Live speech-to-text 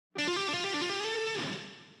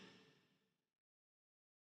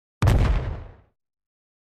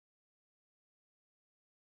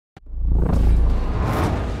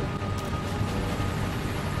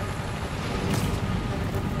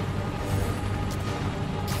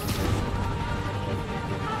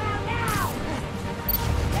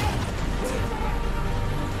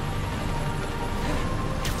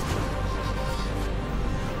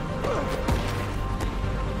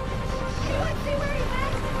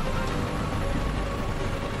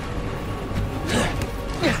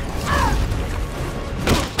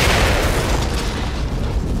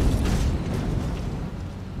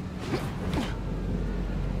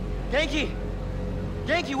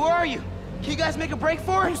guys make a break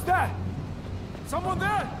for? Who's that? Someone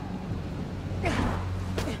there?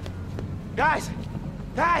 Guys!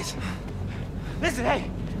 Listen,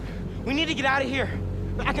 hey! We need to get out of here.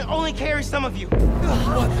 I can only carry some of you.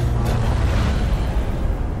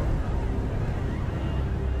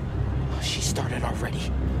 What? She started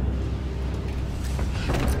already.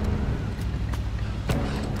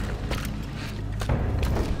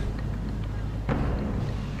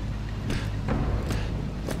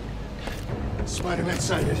 Spider-Man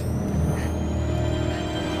sighted.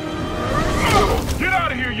 Get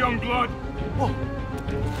out of here, young blood!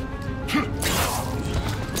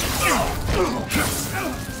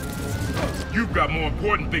 You've got more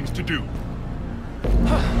important things to do.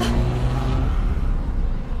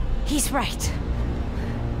 He's right.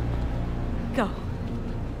 Go.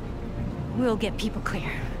 We'll get people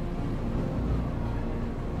clear.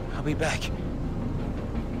 I'll be back.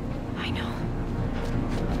 I know.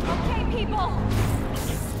 Okay, people!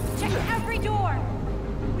 Check every door!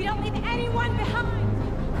 We don't leave anyone behind!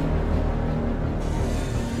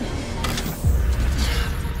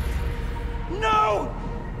 No!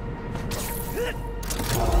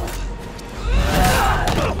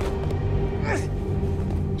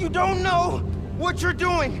 You don't know what you're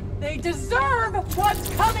doing! They deserve what's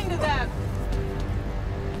coming to them!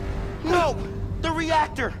 No! The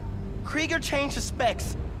reactor! Krieger changed the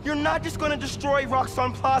specs. You're not just gonna destroy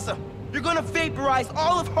Roxxon Plaza. You're gonna vaporize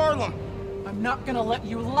all of Harlem. I'm not gonna let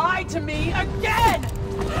you lie to me again!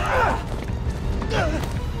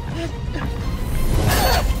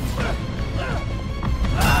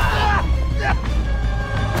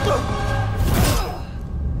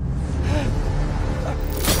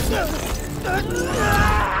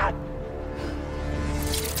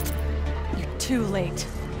 You're too late.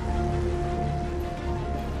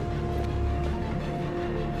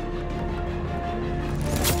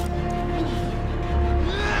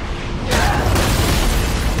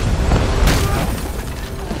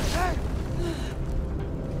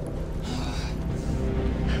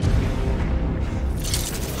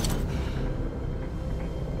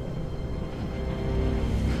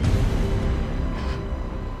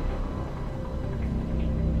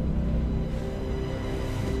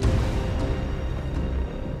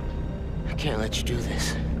 I can't let you do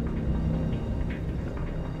this.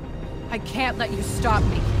 I can't let you stop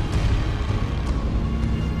me.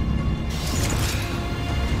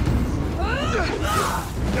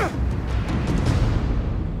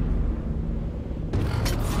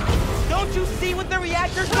 Don't you see what the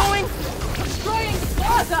reactor's doing? Destroying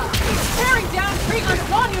Plaza! Tearing down Krieger's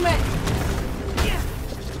monument!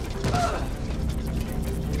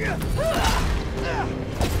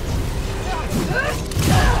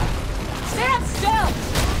 Stand still!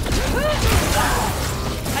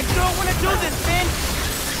 I don't want to do this, Finn!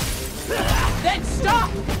 Then stop!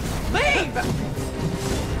 Leave!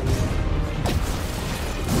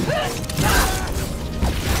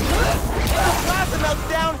 If the plaza melts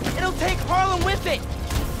down, it'll take Harlem with it!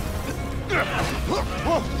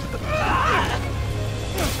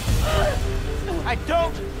 I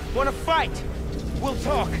don't want to fight. We'll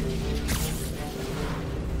talk.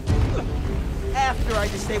 After I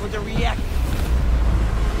disable the reactor.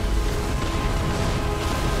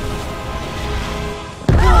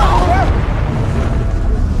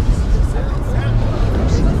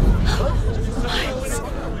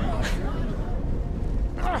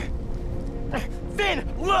 Finn,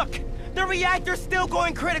 look! The reactor's still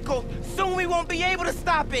going critical. Soon we won't be able to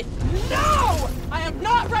stop it. No! I am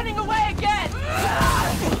not running away again!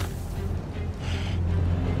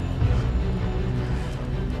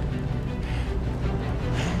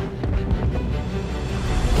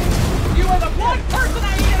 You are the one person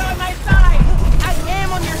I needed on my side! I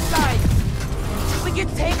am on your side. We can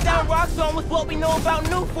take down Roxxon with what we know about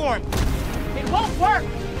Newform. It won't work!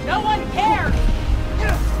 No one cares!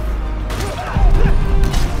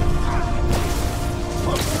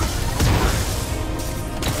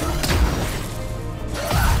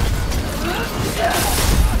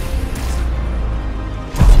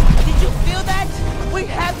 Did you feel that? We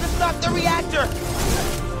have to stop the reactor.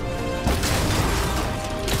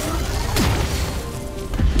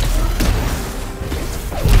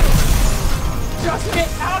 Just get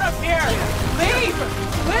out of here! Leave!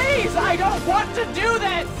 Please! I don't want to do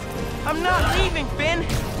this! I'm not leaving, Finn.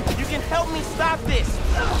 You can help me stop this,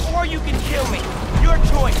 or you can kill me. Your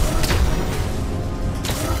choice.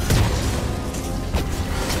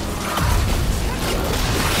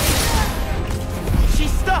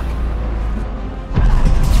 She's stuck.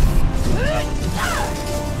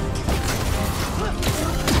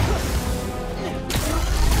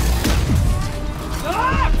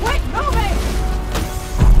 Ah, quit moving!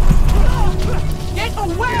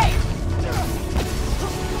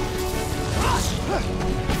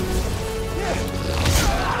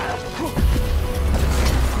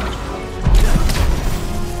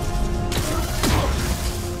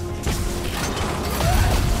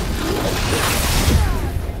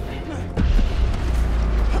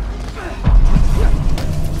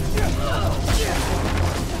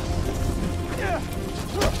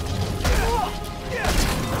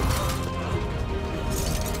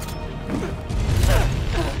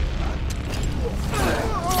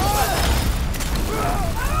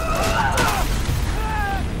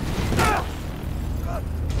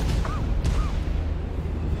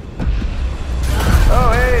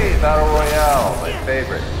 Battle Royale, my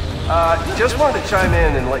favorite. Just wanted to chime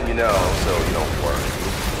in and let you know, so you don't worry.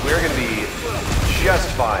 We're gonna be just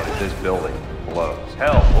fine if this building blows.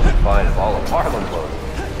 Hell, we'll be fine if all of Harlem blows.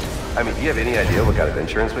 I mean, do you have any idea what kind of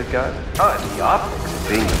insurance we've got? The optics of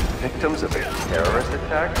being victims of a terrorist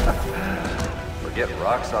attack? Forget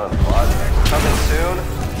Roxxon Plaza. Coming soon,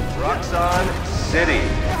 Roxxon City.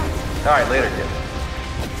 Alright, later, kid.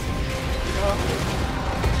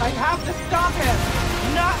 I have to stop him!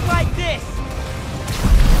 Not like this!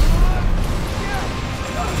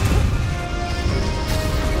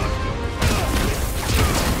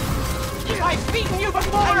 I've beaten you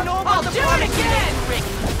before! I know about I'll the do it promise you again! made, Rick,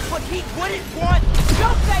 but he wouldn't want...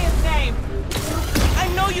 Don't say his name! I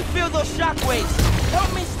know you feel those shockwaves.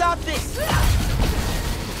 Help me stop this.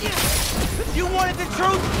 You wanted the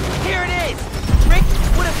truth? Here it is. Rick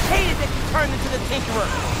would have hated that you turned into the Tinkerer.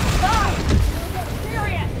 Stop!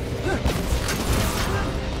 Serious!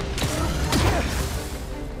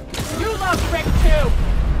 You love Rick too!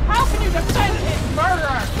 How can you defend his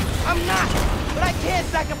murderer? I'm not, but I can't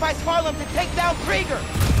sacrifice Harlem to take down Krieger.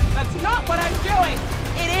 That's not what I'm doing!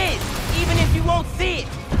 It is, even if you won't see it.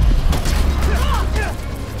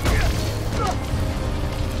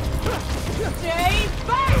 Stay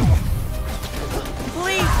back!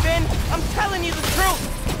 Please, Finn, I'm telling you the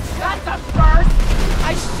truth. That's a first!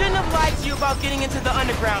 I shouldn't have lied to you about getting into the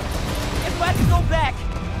underground. If let's go back.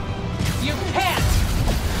 You can't!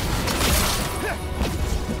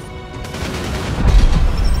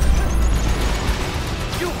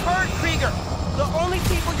 You hurt Krieger. The only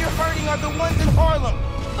people you're hurting are the ones in Harlem.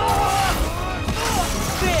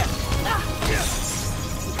 There.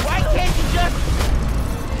 Why can't you just...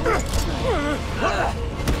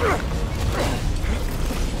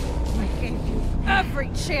 I gave you every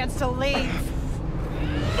chance to leave.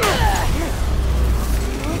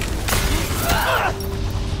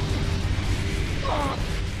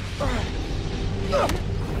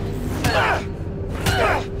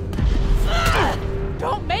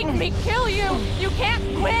 Don't make me kill you! You can't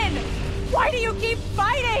win! Why do you keep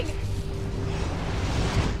fighting?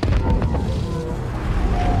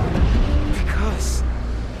 Because...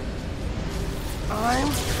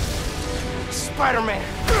 I'm... Spider-Man.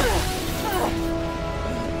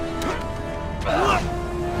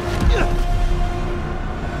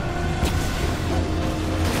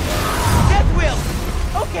 Death Wheel!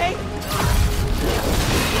 Okay.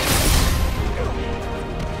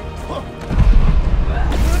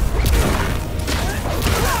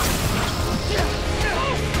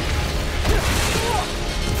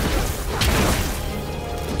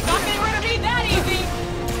 Not getting rid of me that easy!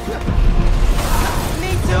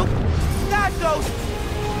 Me too. Dodge those.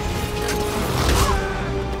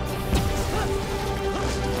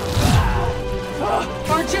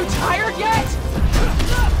 Aren't you tired yet?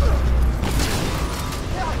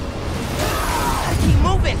 Keep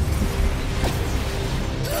moving.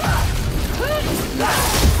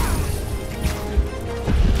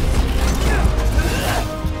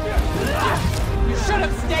 You should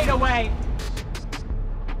have stayed away!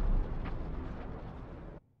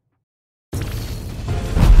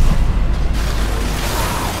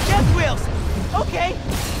 Death Wheels. Okay.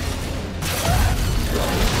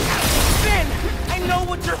 Finn, I know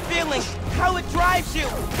what you're feeling. How it drives you.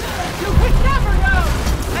 You could never know!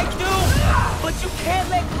 I do. But you can't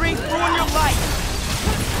let grief ruin your life.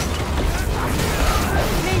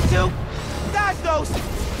 Me too. Dodge those.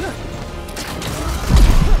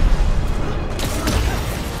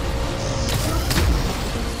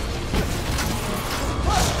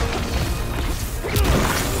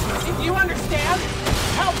 If you understand,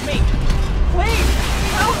 help me! Please,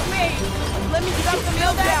 help me! Let me stop the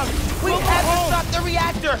meltdown. We'll have to stop the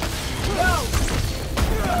reactor.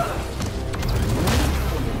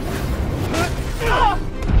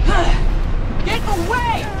 Get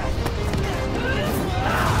away!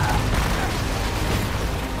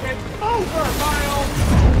 It's over, Miles!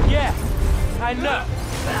 Yeah, I know.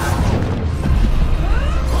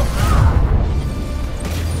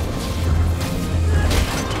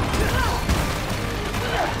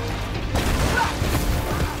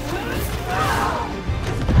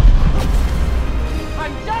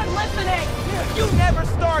 I'm done listening! You never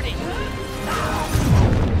started.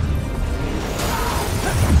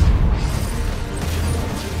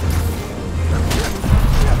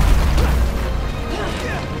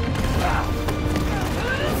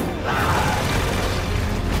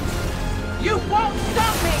 You won't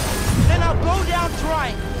stop me! Then I'll go down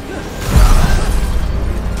trying.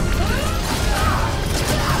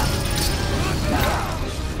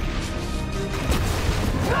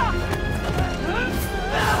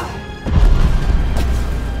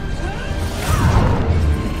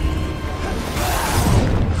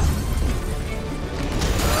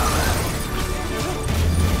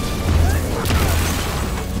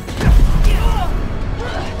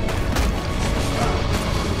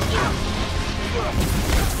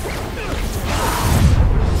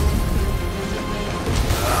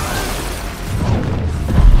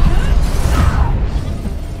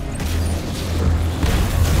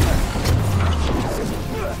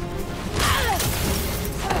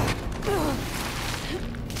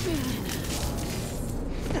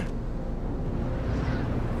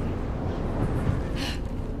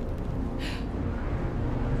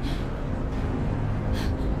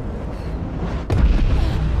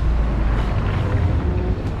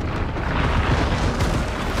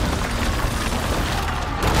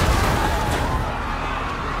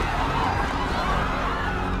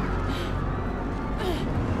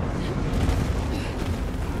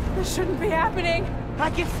 happening? I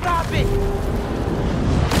can stop it!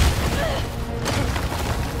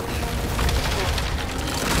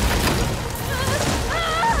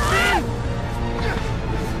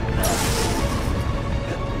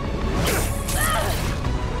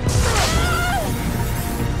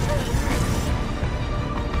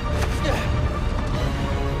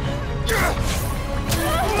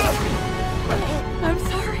 I'm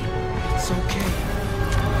sorry. It's okay.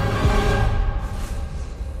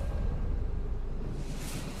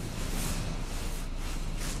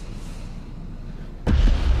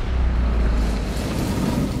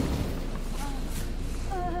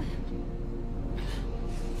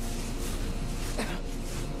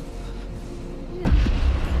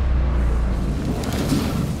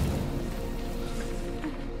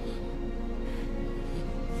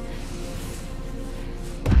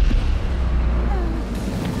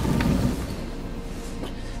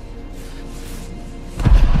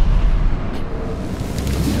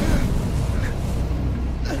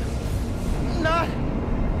 Not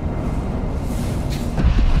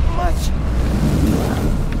much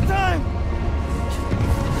time.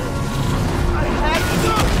 I had to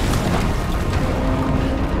go.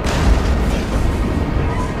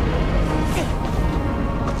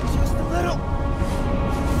 Just a little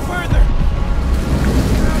further.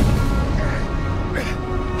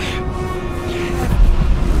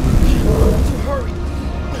 To hurry.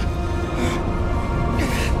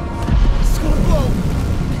 It's gonna blow.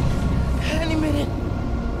 Any minute.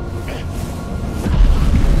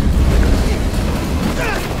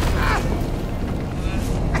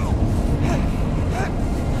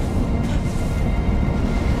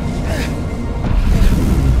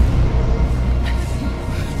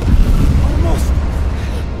 Almost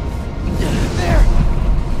there.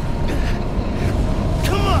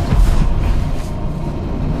 Come on.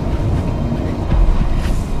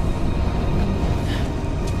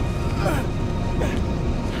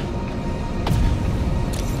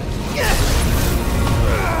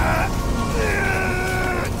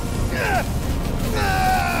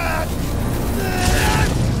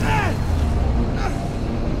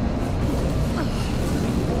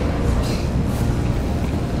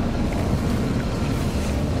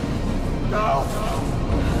 No!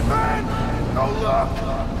 Man! No luck!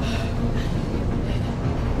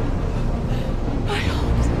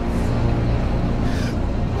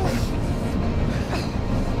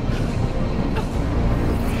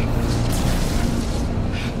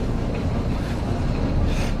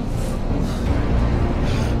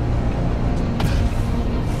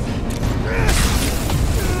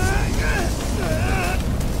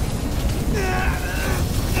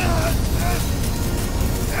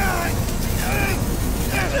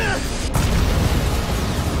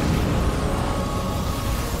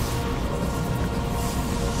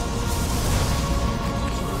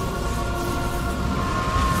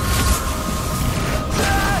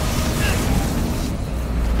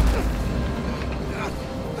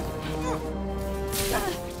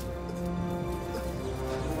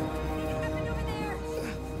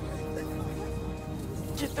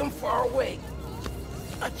 Get them far away.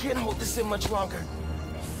 I can't hold this in much longer.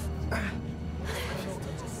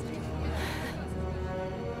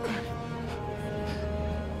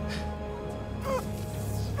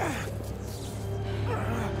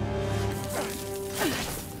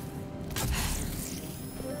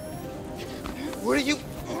 What are you...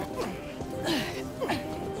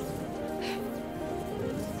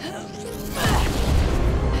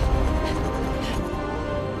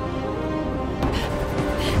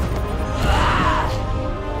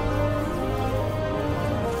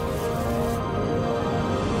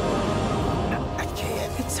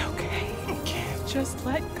 It's okay. Just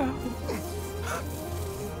let go.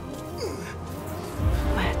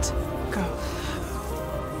 Let go.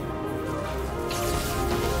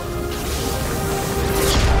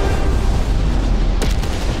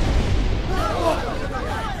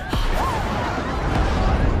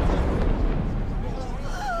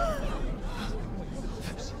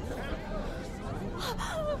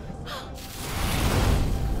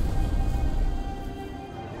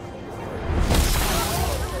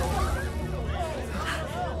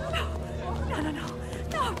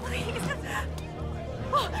 No, please.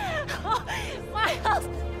 Miles.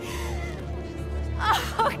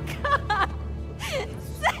 Oh, God.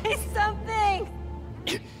 Say something.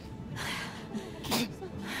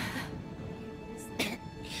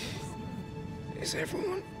 Is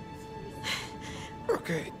everyone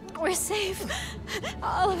okay? We're safe.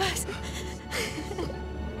 All of us.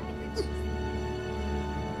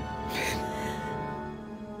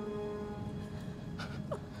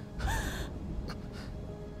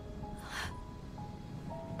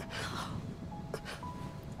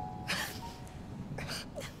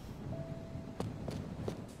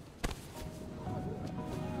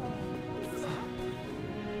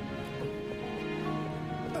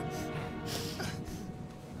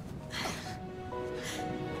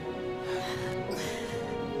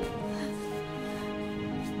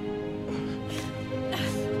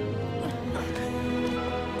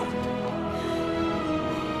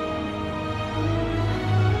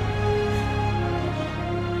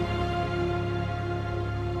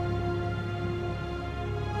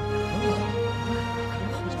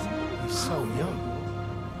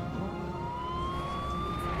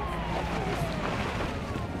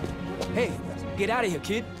 get out of here,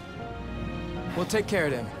 kid. We'll take care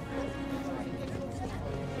of them.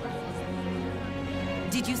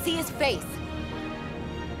 Did you see his face?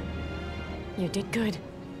 You did good,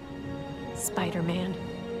 Spider-Man.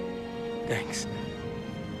 Thanks.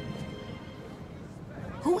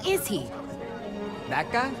 Who is he?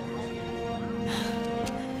 That guy?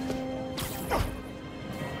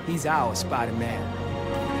 He's our Spider-Man.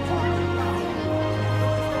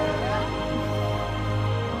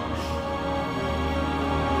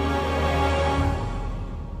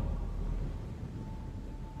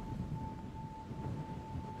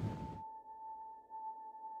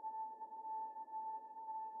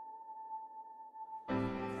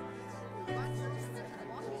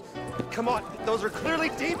 Come on, those are clearly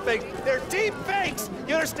deepfakes. They're deepfakes!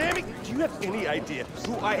 You understand me? Do you have any idea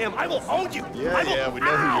who I am? I will own you! Yeah, we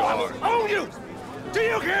know who you I are. will own you! Do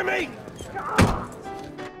you hear me?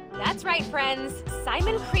 That's right, friends.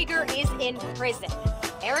 Simon Krieger is in prison.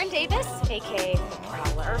 Aaron Davis, aka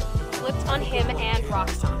Prowler, flipped on him and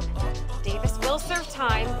Roxxon. Davis will serve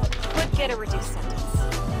time, but could get a reduced sentence.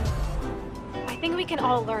 I think we can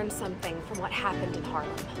all learn something from what happened in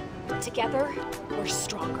Harlem. Together, we're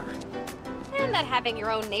stronger. And that having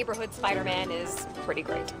your own neighborhood Spider-Man is pretty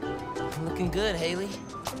great. Looking good, Haley.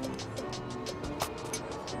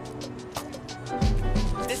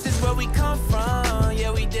 This is where we come from,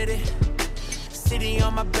 yeah, we did it. City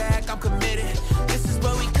on my back, I'm committed. This is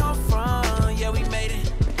where we come from, yeah, we made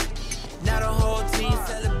it. Now the whole team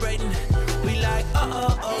celebrating. We like,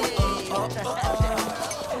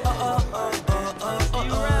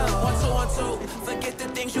 One, two. Forget the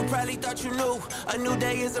things you probably thought you knew. A new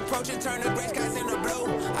day is approaching, turn the gray skies into blue.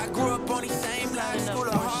 I grew up on these same lives, school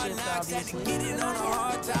of hard knocks. Had to get it on a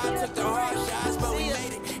hard time, took the hard shots, but we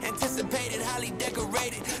made it. Anticipated, highly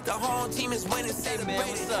decorated. The whole team is winning,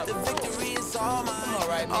 celebrated. The victory is all mine, all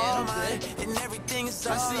right, man, all mine, and everything is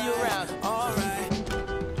all I'll see you around. All right.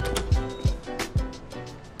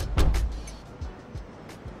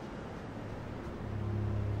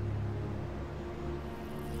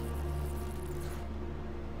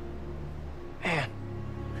 Man,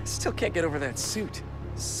 I still can't get over that suit.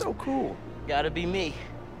 So cool. Gotta be me.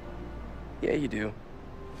 Yeah, you do.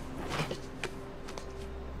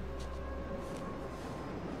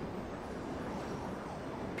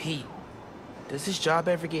 Pete, does this job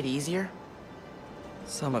ever get easier?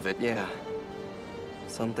 Some of it, yeah.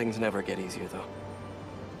 Some things never get easier, though.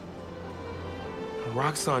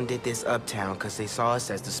 Roxxon did this uptown because they saw us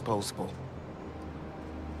as disposable.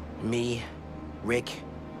 Me, Rick,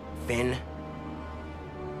 Finn,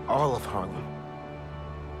 all of Harlem.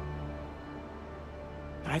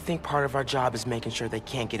 I think part of our job is making sure they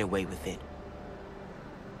can't get away with it.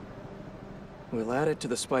 We'll add it to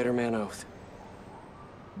the Spider-Man oath.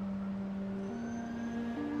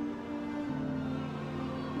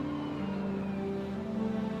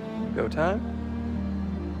 Go time?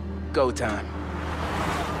 Go time.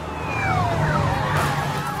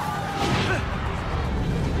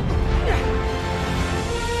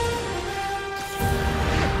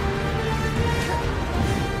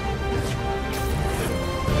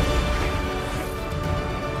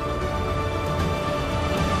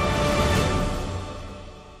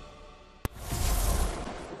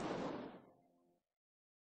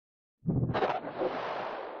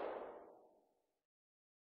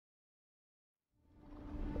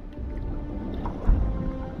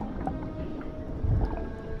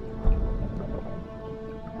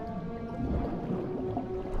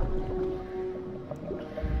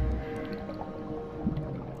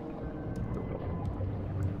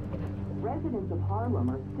 Residents of Harlem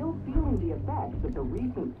are still feeling the effects of the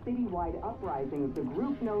recent citywide uprising of the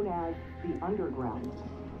group known as the Underground.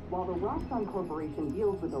 While the Roxxon Corporation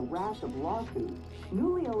deals with a rash of lawsuits,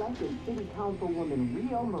 newly elected City Councilwoman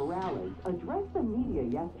Rio Morales addressed the media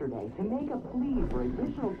yesterday to make a plea for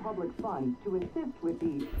additional public funds to assist with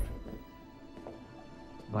the...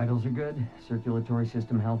 Vitals are good, circulatory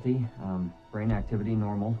system healthy, brain activity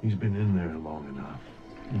normal. He's been in there long enough.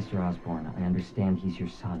 Mr. Osborn, I understand he's your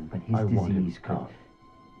son, but his want him disease could... out.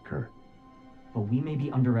 Kurt. But we may be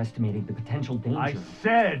underestimating the potential danger. I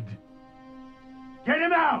said, get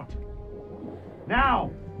him out!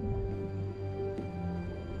 Now!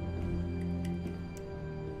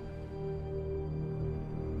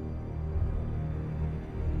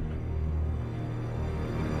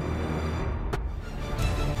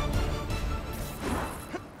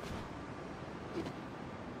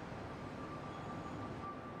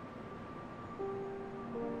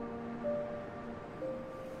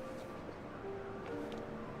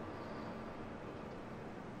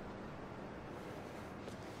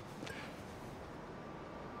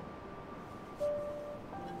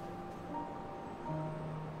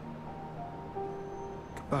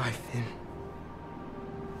 Bye, Finn.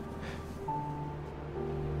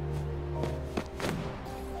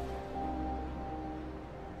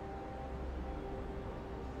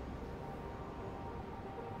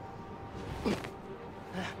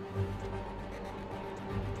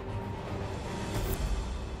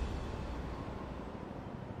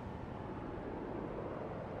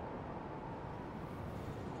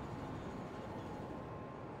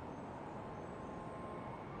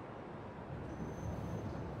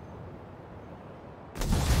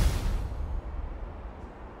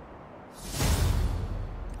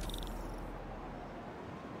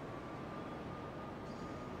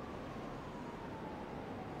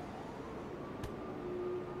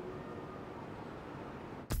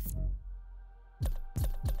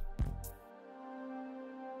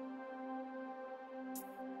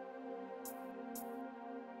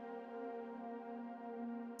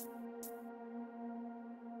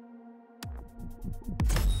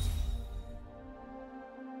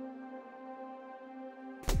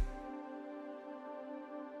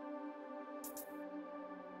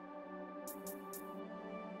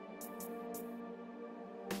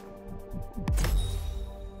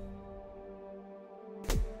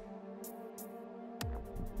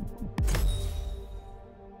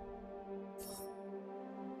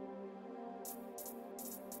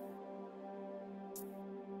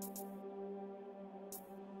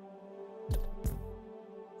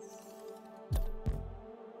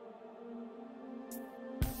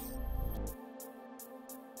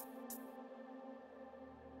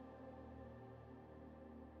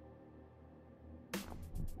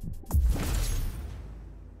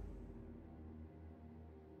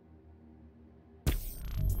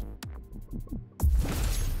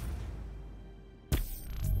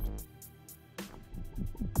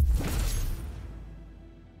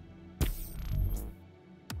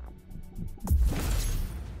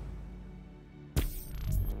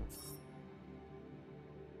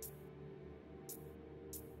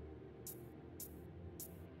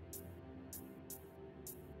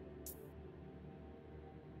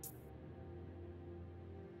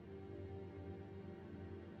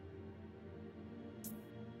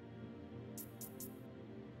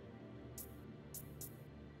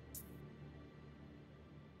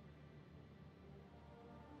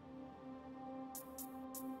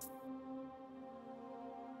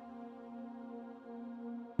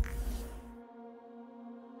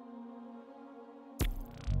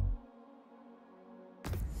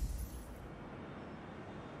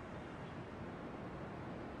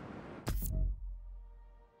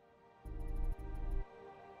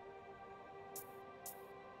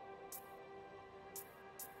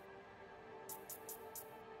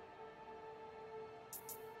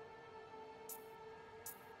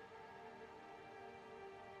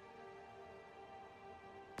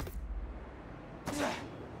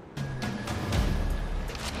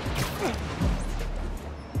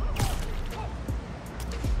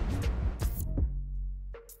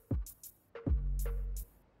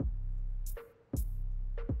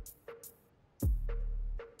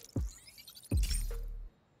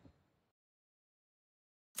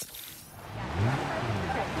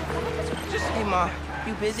 Hey, Ma,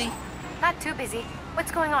 you busy? Not too busy.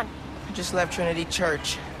 What's going on? I just left Trinity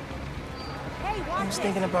Church. I was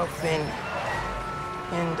thinking about Finn.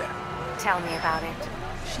 And... Tell me about it.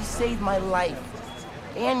 She saved my life.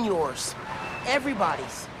 And yours.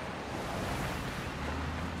 Everybody's.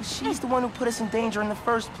 She's the one who put us in danger in the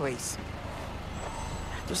first place.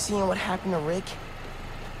 After seeing what happened to Rick,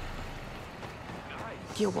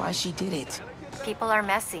 I get why she did it. People are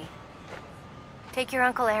messy. Take your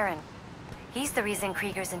Uncle Aaron. He's the reason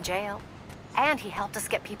Krieger's in jail. And he helped us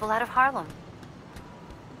get people out of Harlem.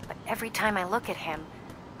 But every time I look at him,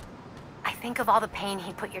 I think of all the pain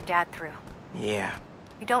he put your dad through. Yeah.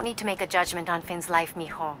 You don't need to make a judgment on Finn's life,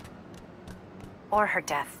 mijo. Or her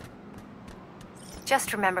death.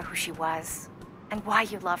 Just remember who she was, and why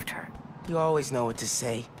you loved her. You always know what to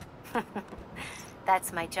say.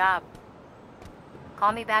 That's my job.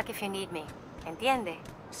 Call me back if you need me. Entiende?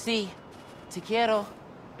 Sí. Te quiero.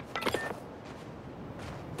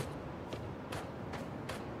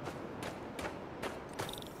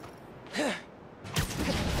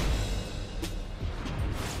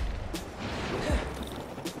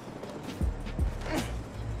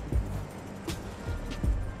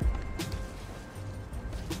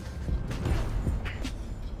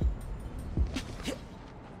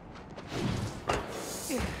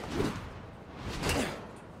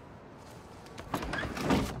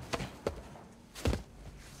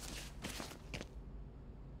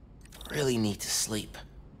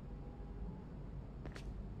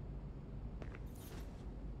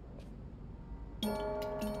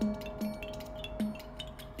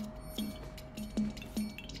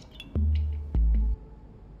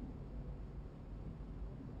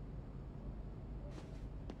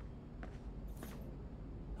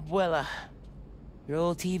 Abuela. Your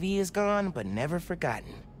old TV is gone, but never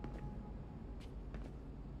forgotten.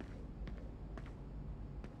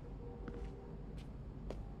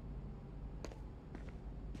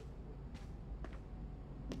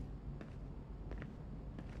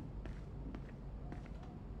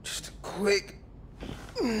 Just a quick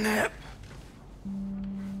nap.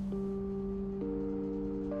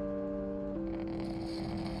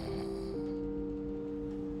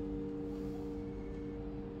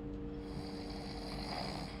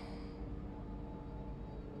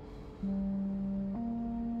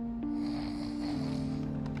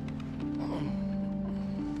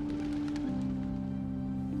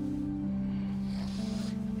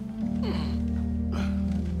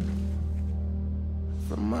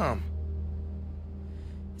 From Mom.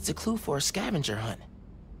 It's a clue for a scavenger hunt.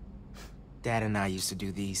 Dad and I used to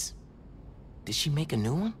do these. Did she make a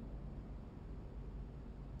new one?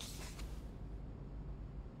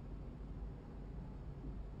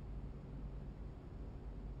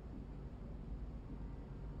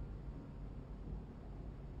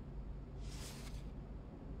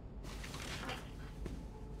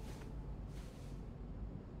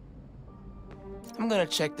 I'm gonna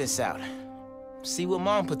check this out. See what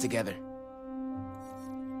Mom put together.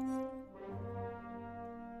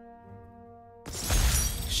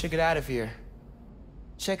 Should get out of here.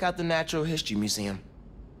 Check out the Natural History Museum.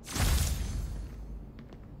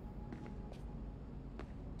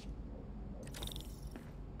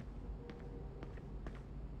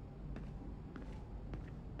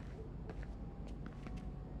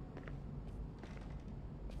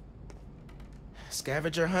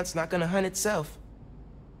 Scavenger hunt's not gonna hunt itself.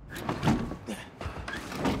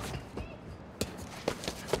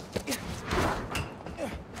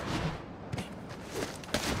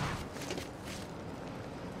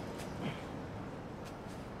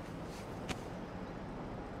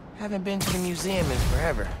 Haven't been to the museum in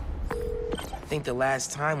forever. I think the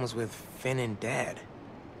last time was with Finn and Dad.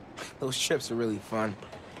 Those trips are really fun.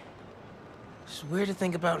 It's weird to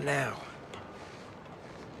think about now.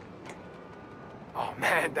 Oh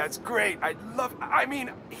man, that's great.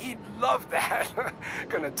 He'd love that.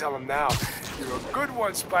 Gonna tell him now. You're a good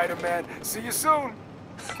one, Spider-Man. See you soon.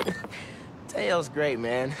 Teo's great,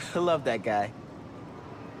 man. I love that guy.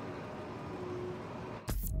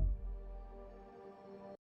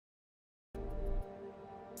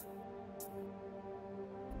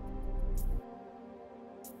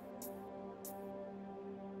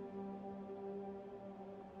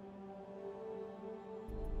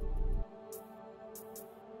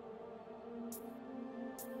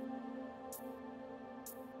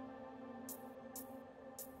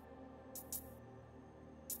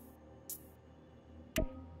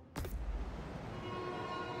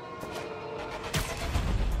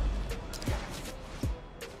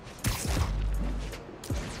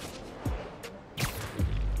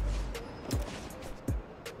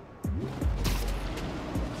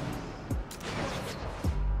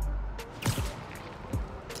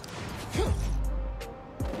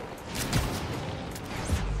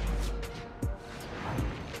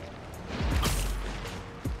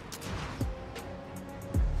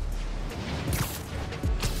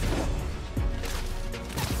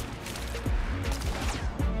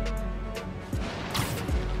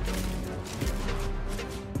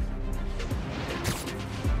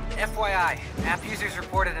 FYI, app users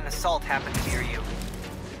reported an assault happened near you.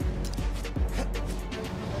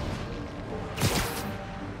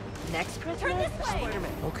 Next Christmas? Turn this way!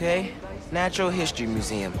 Okay, Natural History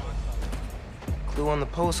Museum. Clue on the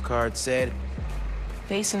postcard said,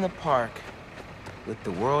 "Facing the park with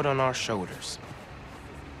the world on our shoulders.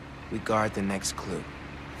 We guard the next clue."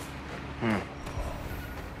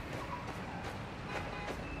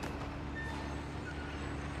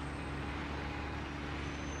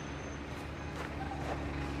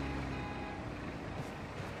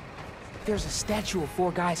 There's a statue of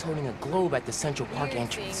 4 guys holding a globe at the Central Park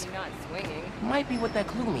entrance. Not swinging. Might be what that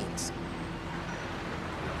clue means.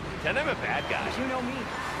 Tell him a bad guy. You know me.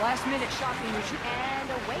 Last minute shopping routine.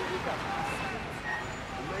 And away we go.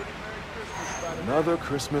 Another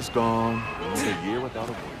Christmas gone. Another year without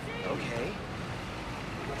a word. Okay.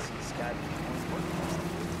 Guess he's got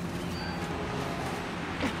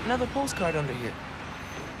another postcard under here.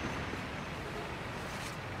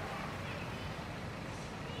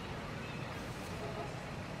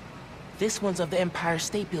 This one's of the Empire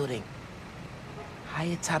State Building. High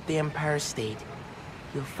atop the Empire State,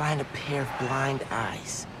 you'll find a pair of blind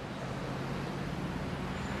eyes.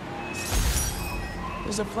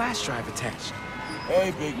 There's a flash drive attached.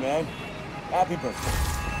 Hey, big man. Happy birthday.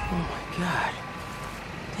 Oh my God.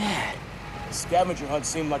 Dad, Scavenger hunt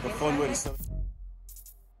seemed like a fun way to sell.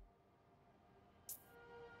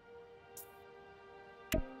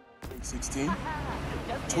 16,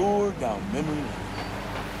 tour down memory lane.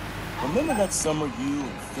 Remember that summer you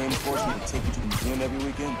and Finn forced me to take you to the museum every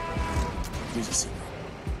weekend? Here's a secret.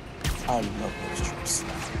 I love those trips.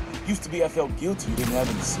 Used to be I felt guilty you didn't have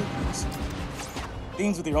any siblings.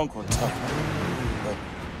 Things with your uncle are tough, but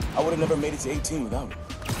I would have never made it to 18 without it.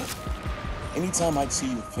 Anytime I'd see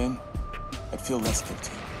you with Finn, I'd feel less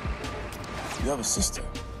guilty. You have a sister.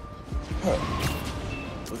 Her.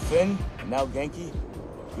 With Finn, and now Genki,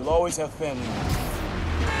 you'll always have family.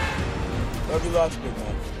 Love you lots, big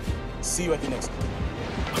man. See you at the next club.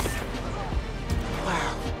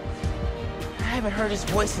 Wow. I haven't heard his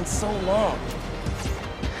voice in so long.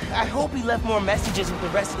 I hope he left more messages with the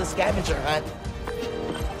rest of the scavenger hunt.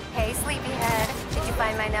 Hey, sleepyhead. Did you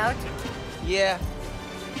find my note? Yeah.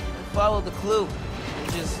 I followed the clue.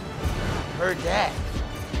 Just heard that.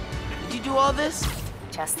 Did you do all this?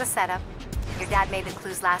 Just the setup. Your dad made the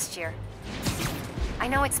clues last year. I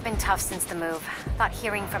know it's been tough since the move. Thought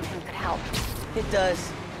hearing from him could help. It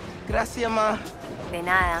does. Gracias, ma. De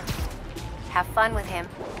nada. Have fun with him.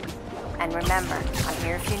 And remember, I'm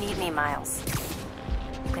here if you need me, Miles.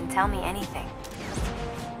 You can tell me anything.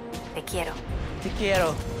 Te quiero. Te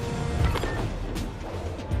quiero.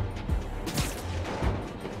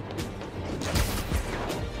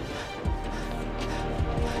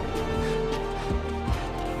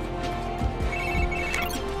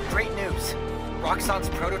 Great news. Roxxon's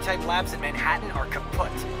prototype labs in Manhattan are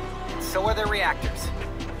kaput. So are their reactors.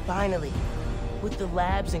 Finally. With the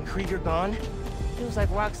labs and Krieger gone, feels like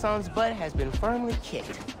Roxxon's butt has been firmly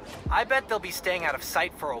kicked. I bet they'll be staying out of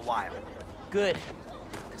sight for a while. Good.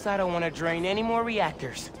 Because I don't want to drain any more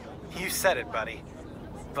reactors. You said it, buddy.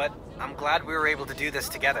 But I'm glad we were able to do this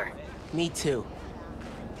together. Me too.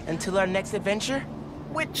 Until our next adventure?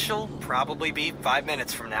 Which'll probably be 5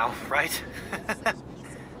 minutes from now, right?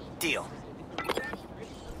 Deal.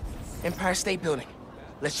 Empire State Building.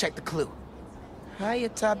 Let's check the clue. High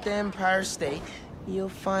atop the Empire State, you'll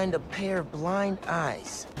find a pair of blind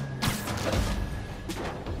eyes.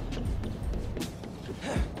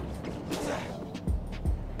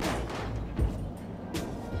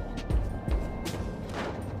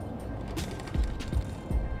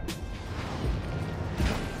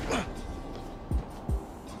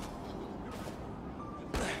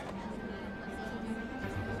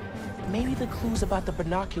 Maybe the clue's about the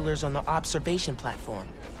binoculars on the observation platform.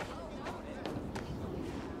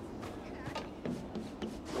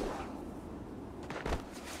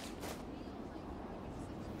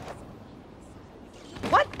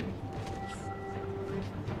 What?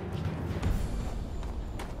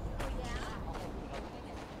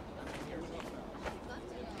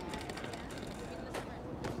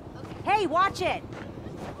 Hey, watch it!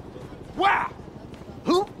 Wow!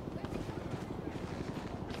 Who?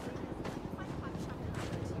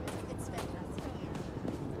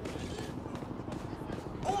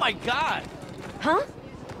 Oh my God! Huh?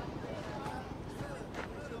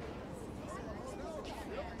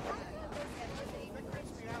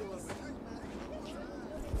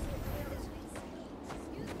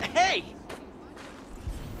 Hey!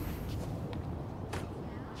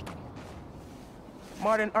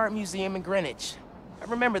 Modern Art Museum in Greenwich. I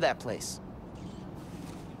remember that place.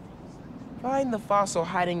 Find the fossil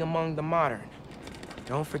hiding among the modern.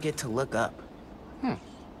 Don't forget to look up.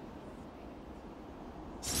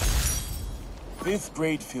 5th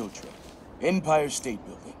grade field trip. Empire State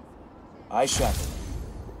Building. I shackled.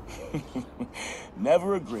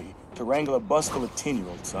 Never agreed to wrangle a bus full of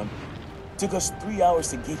 10-year-olds, son. Took us 3 hours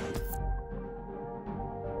to get here.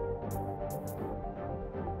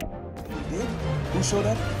 We did? Who showed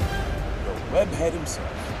up? The webhead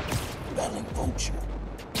himself. Battling Vulture.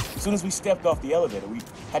 As soon as we stepped off the elevator, we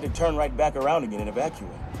had to turn right back around again and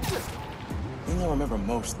evacuate. The thing I remember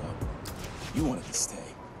most, though, you wanted to stay.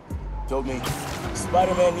 Told me,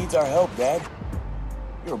 Spider-Man needs our help, Dad.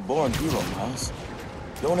 You're a born hero, Miles.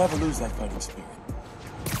 Don't ever lose that fighting spirit.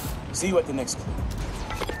 See you at the next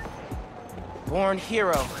clue. Born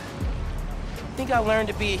hero. Think I learned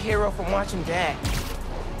to be a hero from watching Dad.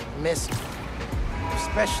 Miss him.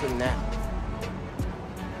 Especially now.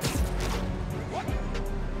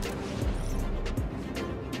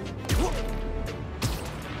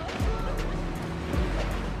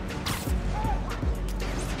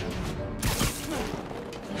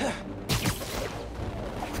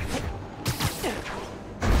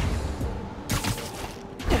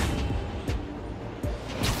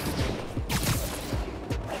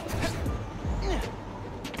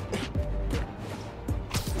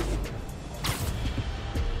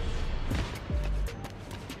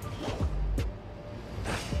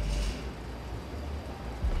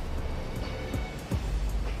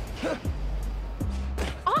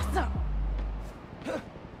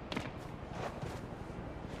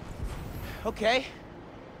 Okay.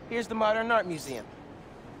 Here's the Modern Art Museum.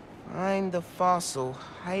 Find the fossil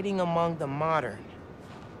hiding among the modern.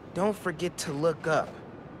 Don't forget to look up.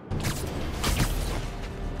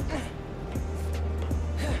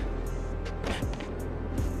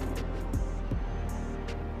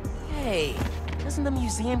 Hey, doesn't the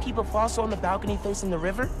museum keep a fossil on the balcony facing the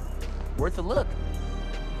river? Worth a look.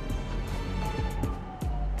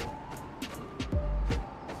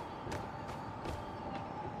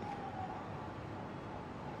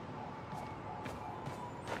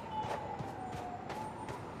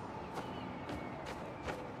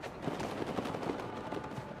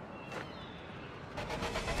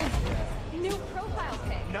 New profile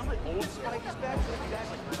pic. Now my old Spike is back, so you guys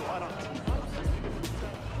like go out on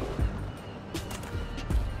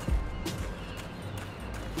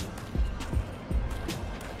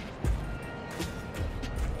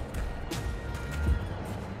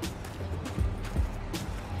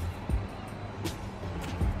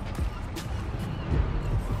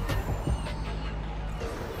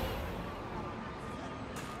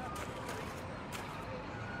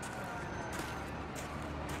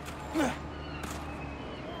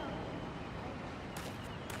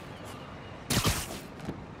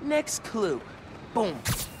Next clue. Boom.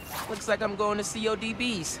 Looks like I'm going to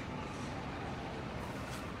CODB's.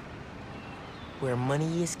 Where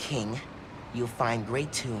money is king, you'll find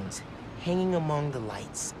great tunes hanging among the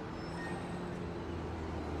lights.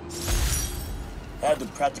 I had to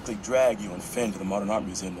practically drag you and Finn to the Modern Art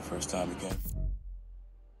Museum the first time we came.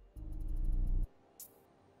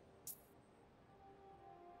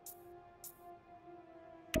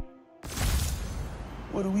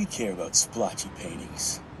 What do we care about splotchy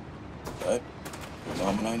paintings? But your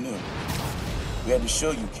mom and I knew. We had to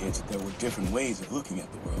show you kids that there were different ways of looking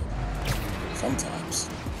at the world. Sometimes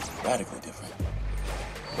radically different.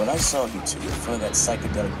 When I saw you two in front of that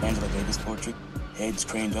psychedelic Angela Davis portrait, heads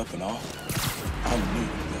craned up and all, I knew you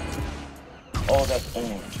were going. All that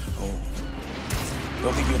orange and gold.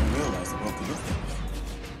 Don't think you ever realized the world could look that way.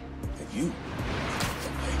 That you look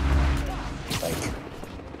that way. Like,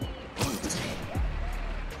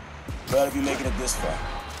 proud of you making it this far.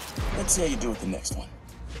 Let's see how you do with the next one.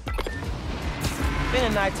 Ben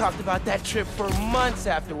and I talked about that trip for months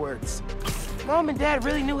afterwards. Mom and Dad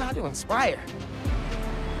really knew how to inspire.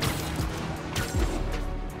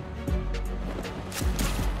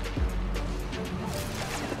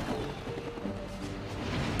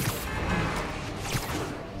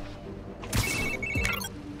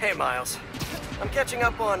 Hey, Miles. I'm catching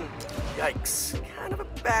up on, yikes, kind of a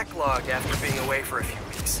backlog after being away for a few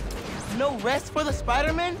weeks. No rest for the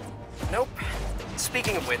Spider-Man? Nope.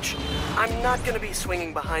 Speaking of which, I'm not gonna be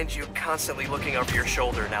swinging behind you, constantly looking over your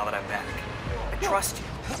shoulder now that I'm back. I trust you.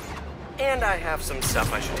 And I have some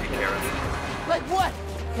stuff I should take care of. Like what?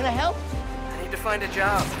 Can I help? I need to find a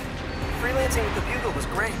job. Freelancing with the Bugle was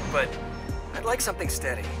great, but I'd like something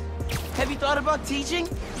steady. Have you thought about teaching?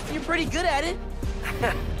 You're pretty good at it.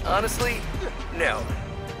 Honestly, no.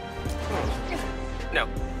 No.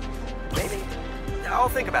 Maybe. I'll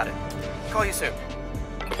think about it. Call you soon.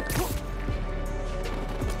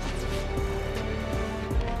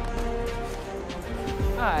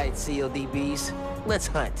 Alright, CODBs. Let's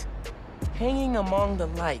hunt. Hanging among the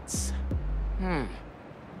lights.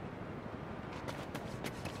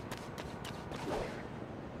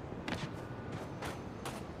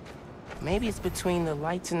 Maybe it's between the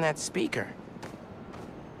lights and that speaker.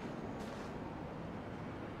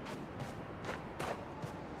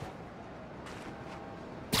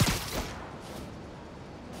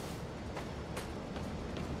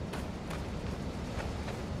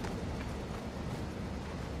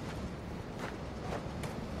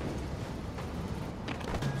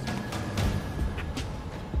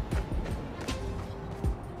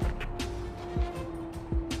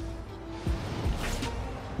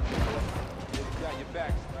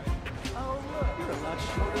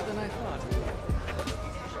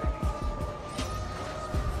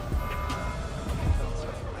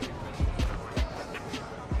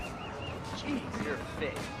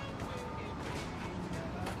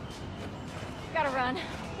 Gotta run.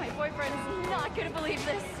 My boyfriend is not gonna believe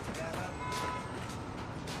this.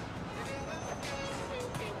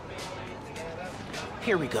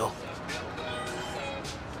 Here we go.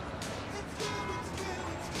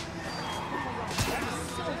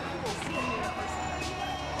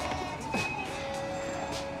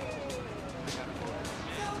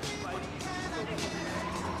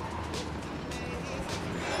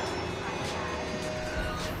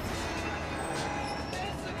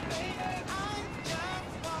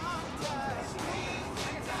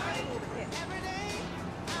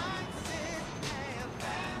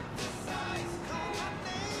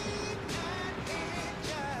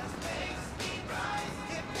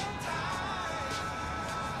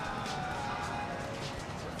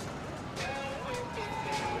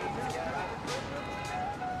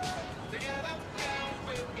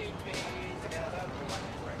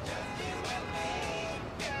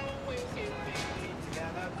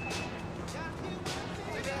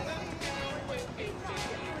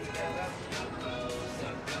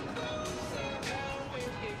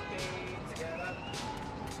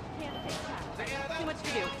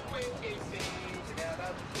 to do.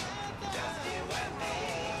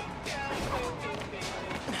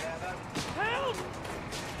 Help!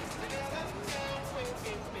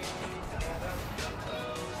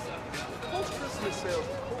 Most Christmas sales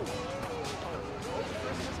are cool.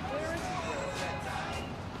 Christmas clearance?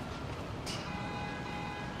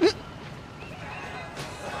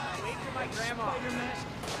 Wait for my grandma.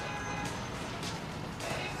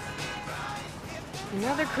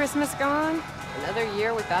 Another Christmas gone, another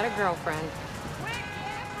year without a girlfriend.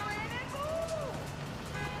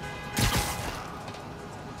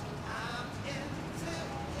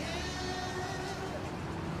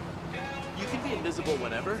 You can be invisible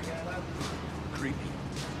whenever. Creepy.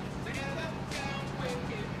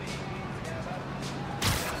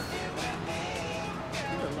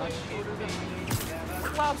 You're a lot shorter than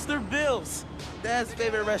me. Lobster Bill's, Dad's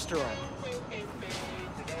favorite restaurant.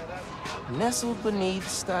 Nestled beneath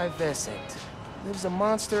Stuyvesant lives a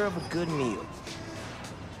monster of a good meal.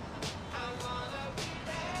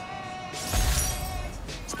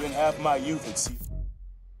 Spent half my youth at sea.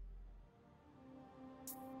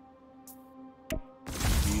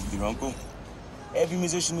 With your uncle? Every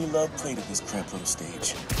musician we loved played at this cramped little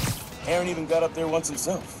stage. Aaron even got up there once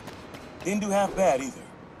himself. Didn't do half bad either.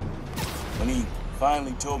 When he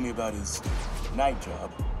finally told me about his night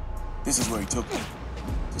job, this is where he took me,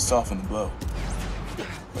 to soften the blow.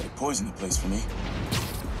 But it poisoned the place for me.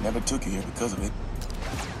 Never took you here because of it.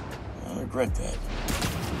 I regret that.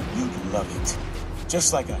 You'd love it,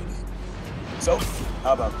 just like I did. So,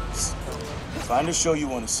 how about this? Find a show you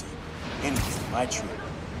want to see. Anything, my treat.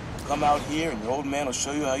 Come out here and your old man will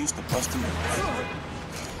show you how he used to bust a move.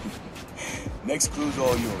 Next clue's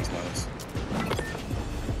all yours, Miles.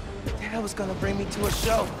 Dad was gonna bring me to a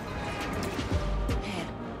show. Man,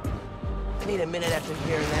 I need a minute after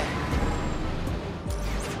hearing that.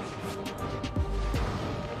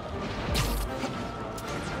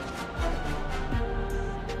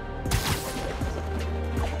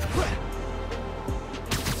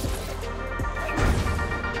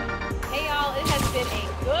 Hey y'all, it has been a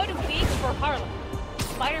good week for Harlem.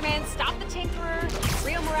 Spider-Man stopped the Tinkerer,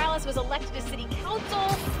 Rio Morales was elected to city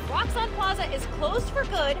council, Roxxon Plaza is closed for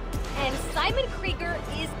good, and Simon Krieger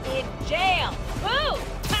is in jail. Woo!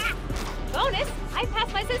 Ha! Bonus, I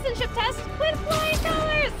passed my citizenship test with flying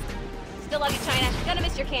colors! Still love you, China. Gonna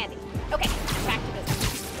miss your candy. Okay, back to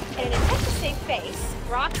business. In an attempt to save face,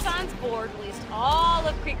 Roxxon's board released all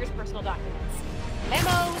of Krieger's personal documents.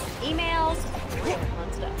 Memos, emails, really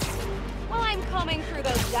fun stuff. While I'm combing through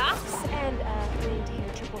those docs and maintain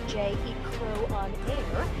Triple J eat crow on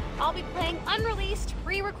air, I'll be playing unreleased,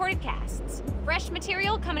 pre-recorded casts. Fresh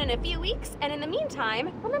material coming in a few weeks, and in the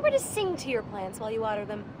meantime, remember to sing to your plants while you water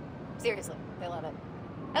them. Seriously, they love it.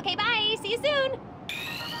 Okay, bye! See you soon!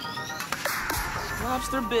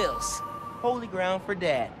 Lobster Bill's, holy ground for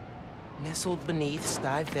Dad. Nestled beneath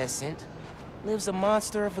Stuyvesant lives a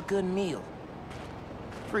monster of a good meal.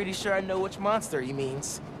 Pretty sure I know which monster he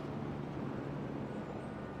means.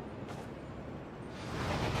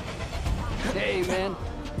 Hey, man.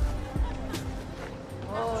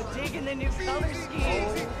 Oh, digging the new color scheme.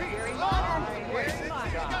 Very modern. Very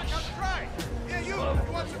modern. Yeah, you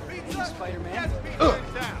want some pizza? Hey, Spider-Man. Yes, pizza in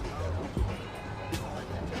town.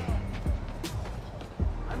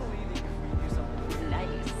 I believe that you can do something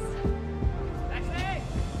nice. Taxi!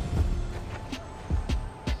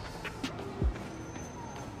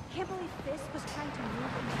 Can't believe Fisk was trying to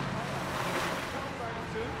move in the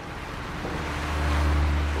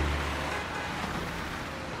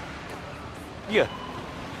Yeah.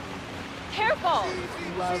 Careful!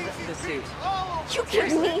 Love the suit. You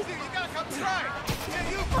kidding me? You gotta come try it. Yeah,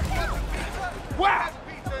 you want some pizza? Wow! Yes,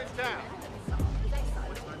 pizza in town.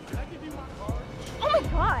 Oh my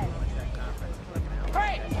god!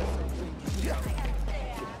 Hey!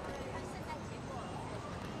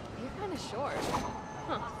 You're kind of short.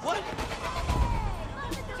 Huh. What?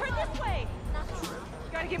 Turn this way!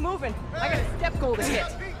 Gotta get moving. I got a step goal to hit.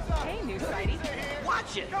 Hey, new sighty.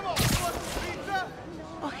 Watch it! Come on, you want some pizza?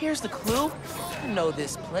 Oh, here's the clue. I know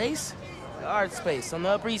this place. The art space on the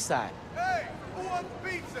Upper East Side. Hey, who wants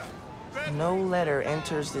pizza? No letter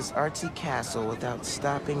enters this artsy castle without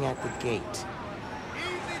stopping at the gate.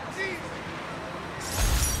 Easy cheesy.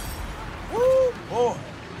 Woo, boy.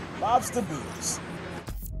 Lobster Bills.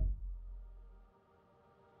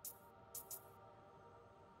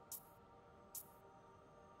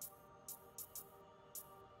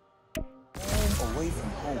 Home away from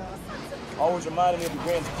home. Always reminded me of the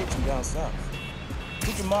Grand's kitchen down south.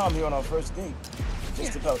 Took your mom here on our first date.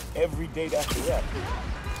 Just about every date after that.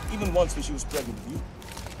 Even once when she was pregnant with you.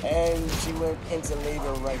 And she went into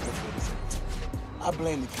labor right before dessert. I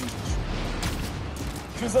blame the Kingers.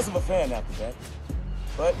 She was less of a fan after that.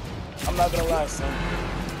 But I'm not gonna lie, son.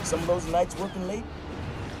 Some of those nights working late,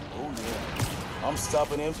 oh yeah. I'm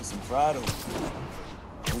stopping in for some fried oats.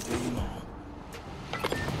 Let me tell you, Mom.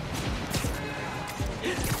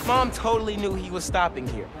 Mom totally knew he was stopping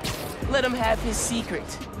here. Let him have his secret.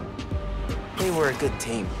 They were a good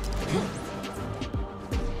team.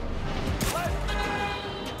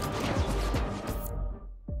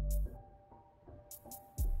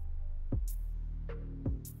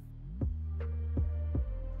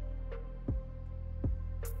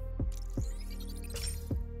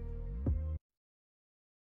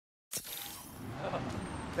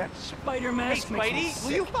 That spider mask. Hey, Spidey,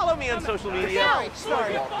 will you follow me on social media?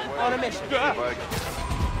 Sorry, on a mission.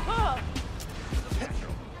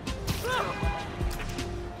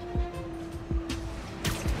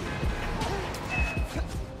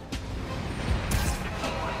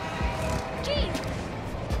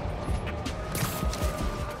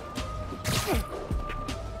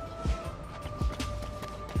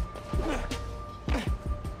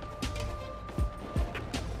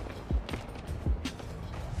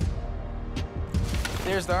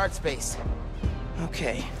 There's the art space.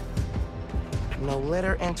 Okay. No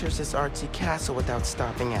letter enters this artsy castle without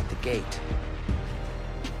stopping at the gate.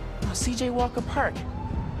 Oh, C.J. Walker Park.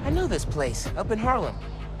 I know this place, up in Harlem.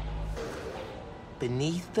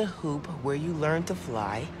 Beneath the hoop where you learn to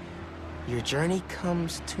fly, your journey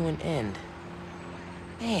comes to an end.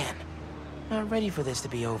 Man, not ready for this to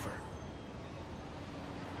be over.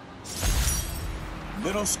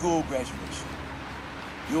 Middle school graduation.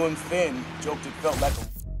 You and Finn joked it felt like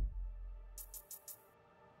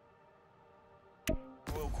a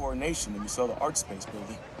royal coronation when we saw the art space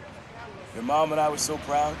building. Your mom and I were so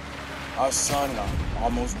proud. Our son and our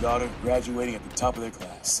almost daughter graduating at the top of their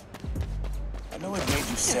class. I know it made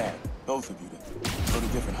you sad, both of you, to go to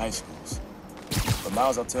different high schools. But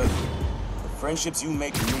Miles, I'll tell you, the friendships you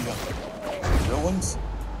make when you're young, the real ones,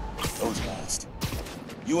 those last.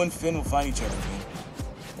 You and Finn will find each other again.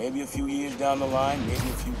 Maybe a few years down the line, maybe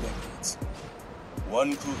a few decades.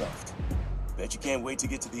 One clue left. Bet you can't wait to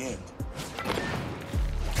get to the end.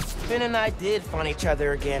 Finn and I did find each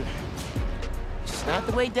other again. Just not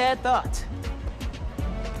the way Dad thought.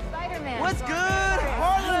 Spider-Man. What's good,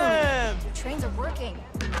 Harlem? The trains are working.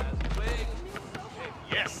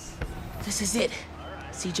 Yes. This is it.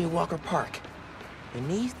 C.J. Walker Park.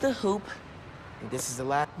 Beneath the hoop. And this is the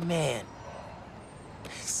last... Man.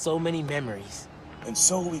 So many memories. And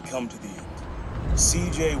so we come to the end.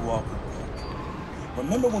 C.J. Walker Park.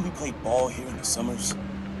 Remember when we played ball here in the summers?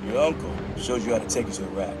 Your uncle showed you how to take it to the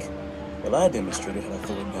rack. Well, I demonstrated how to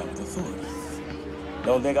throw it down with authority.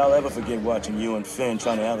 Don't think I'll ever forget watching you and Finn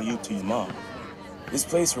trying to alley-oop to your mom. This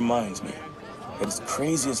place reminds me that as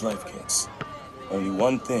crazy as life gets, only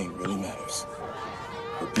one thing really matters.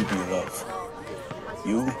 The people you love.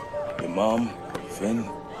 You, your mom, Finn,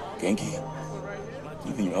 Genki,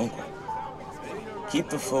 even your uncle. Keep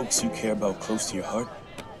the folks you care about close to your heart,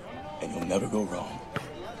 and you'll never go wrong.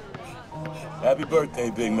 Happy birthday,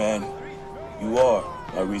 big man. You are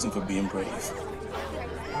my reason for being brave.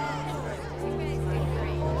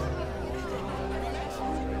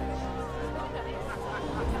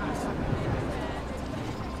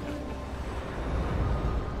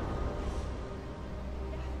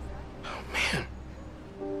 Oh, man.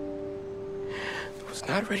 I was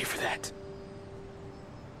not ready for that.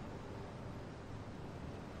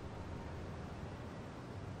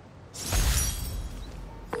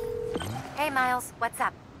 Hey, Miles, what's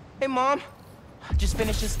up? Hey, Mom. I just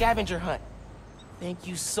finished a scavenger hunt. Thank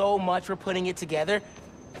you so much for putting it together.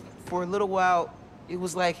 For a little while, it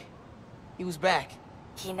was like he was back.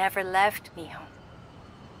 He never left, mijo.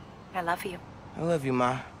 I love you. I love you,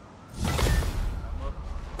 Ma. See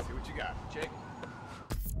what you got. Check.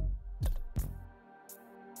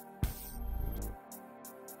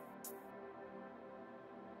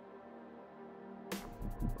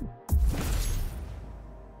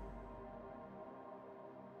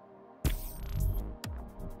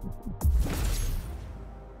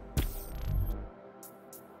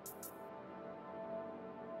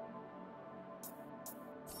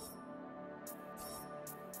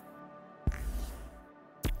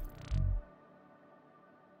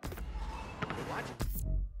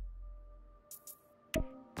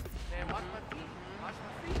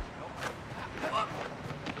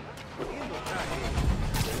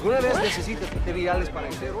 Si alguna vez necesitas que te virales para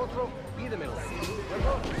hacer otro, pídemelo.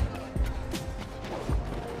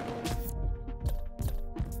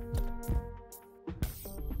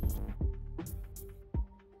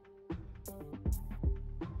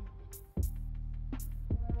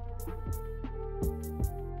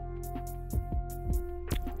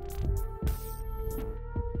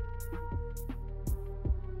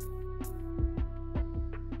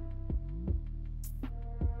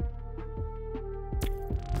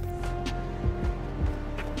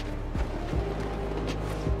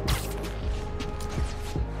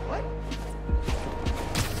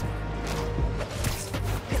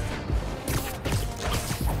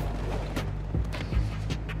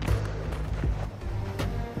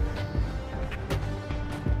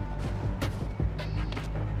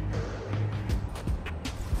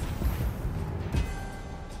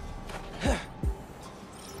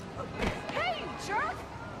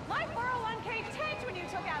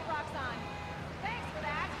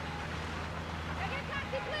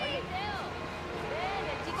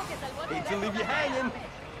 to leave you hanging.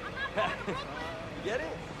 Get it?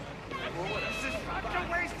 This is such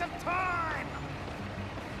a waste of time!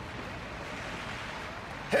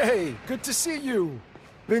 Hey, good to see you.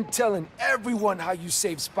 Been telling everyone how you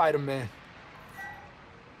saved Spider-Man.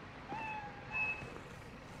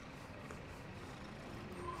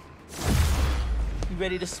 You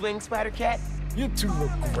ready to swing, Spider-Cat? You two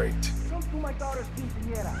look great. Come to my daughter's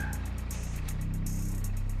quinceañera.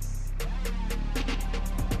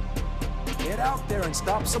 Get out there and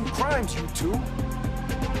stop some crimes, you two.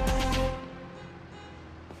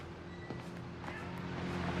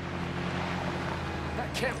 I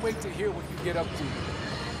can't wait to hear what you get up to.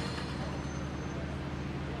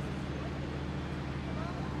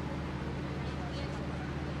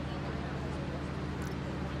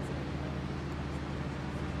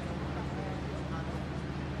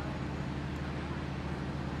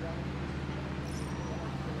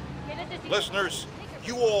 Listeners,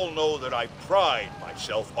 you all know that I pride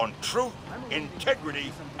myself on truth,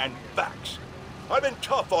 integrity, and facts. I've been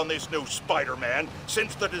tough on this new Spider-Man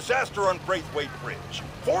since the disaster on Braithwaite Bridge.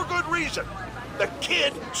 For good reason. The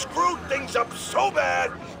kid screwed things up so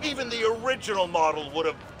bad, even the original model would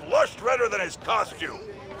have blushed redder than his costume.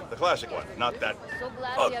 The classic one, not that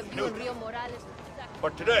new.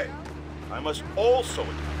 But today, I must also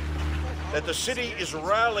admit that the city is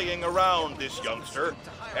rallying around this youngster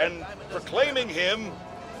and proclaiming him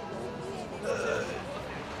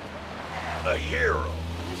a hero.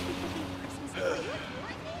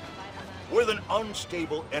 With an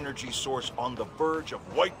unstable energy source on the verge of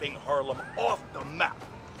wiping Harlem off the map,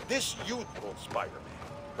 this youthful Spider-Man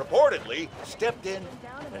reportedly stepped in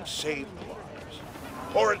and saved lives.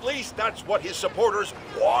 Or at least that's what his supporters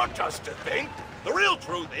want us to think. The real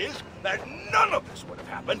truth is that none of this would have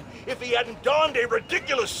happened if he hadn't donned a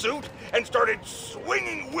ridiculous suit and started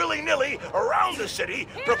swinging willy-nilly around the city,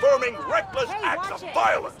 performing reckless acts of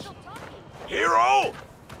violence. Hero?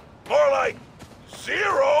 More like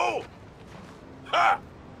zero? Ha!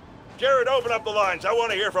 Jared, open up the lines. I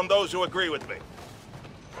want to hear from those who agree with me.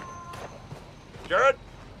 Jared?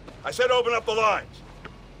 I said open up the lines.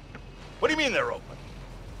 What do you mean they're open?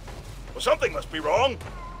 Well, something must be wrong.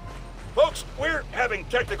 Folks, we're having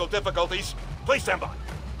technical difficulties. Please stand by.